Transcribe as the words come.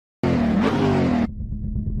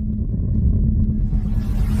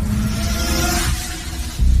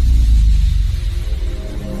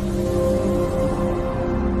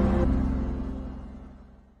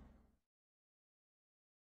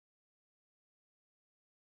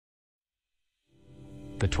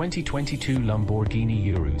The 2022 Lamborghini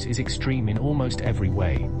Urus is extreme in almost every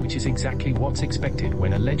way, which is exactly what's expected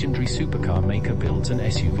when a legendary supercar maker builds an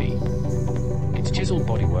SUV. Its chiseled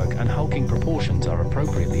bodywork and hulking proportions are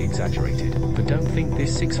appropriately exaggerated, but don't think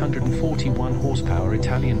this 641 horsepower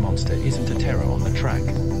Italian monster isn't a terror on the track.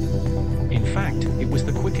 In fact, it was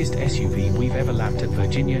the quickest SUV we've ever lapped at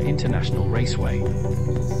Virginia International Raceway.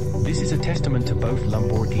 This is a testament to both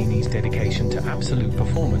Lamborghini's dedication to absolute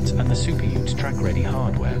performance and the Super Ute's track-ready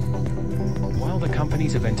hardware. While the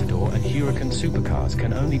company's Aventador and Huracan supercars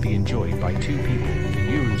can only be enjoyed by 2 people,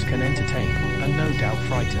 the Urus can entertain, and no doubt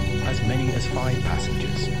frighten, as many as 5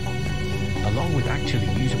 passengers. Along with actually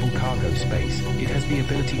usable cargo space, it has the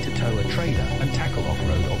ability to tow a trailer and tackle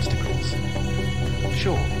off-road obstacles.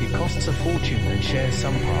 Sure, it costs a fortune and shares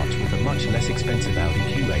some parts with a much less expensive Audi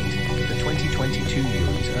Q8, the 2022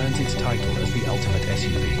 Urus earns its title as the ultimate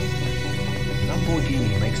SUV.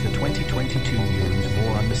 Lamborghini makes the 2022 Urus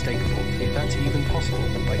more unmistakable, if that's even possible,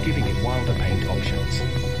 by giving it wilder paint options.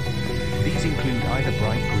 These include either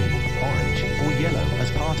bright green, orange, or yellow as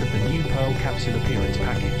part of the new Pearl Capsule Appearance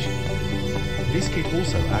package. This kit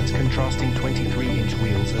also adds contrasting 23-inch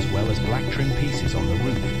wheels as well as black trim pieces on the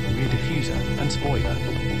roof, rear diffuser, and spoiler.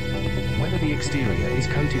 Whether the exterior is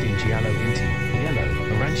coated in Giallo Inti, yellow,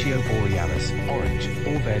 Arancio Borealis, orange,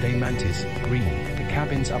 or Verde Mantis, green, the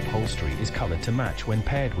cabin's upholstery is colored to match when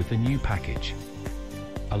paired with the new package.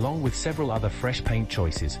 Along with several other fresh paint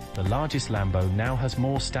choices, the largest Lambo now has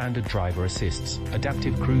more standard driver assists,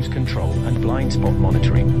 adaptive cruise control and blind spot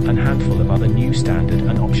monitoring, and a handful of other new standard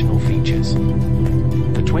and optional features.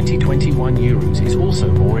 The 2021 Urus is also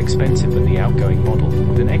more expensive than the outgoing model,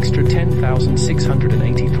 with an extra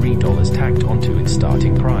 $10,683 tacked onto its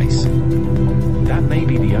starting price. That may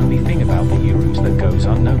be the only thing about the Urus that goes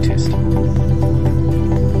unnoticed.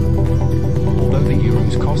 Although the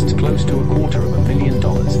Urus costs close to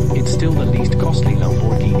 $250,000, it's still the least costly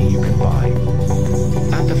Lamborghini you can buy.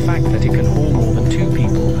 Add the fact that it can haul more than 2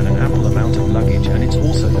 people and an ample amount of luggage, and it's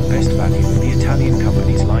also the best value in the Italian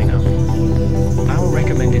company's lineup. Our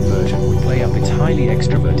recommended version would play up its highly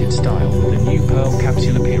extroverted style with the new Pearl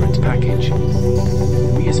Capsule Appearance package.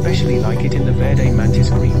 We especially like it in the Verde Mantis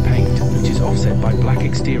green paint, which is offset by black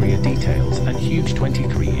exterior details and huge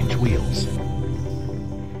 23-inch wheels.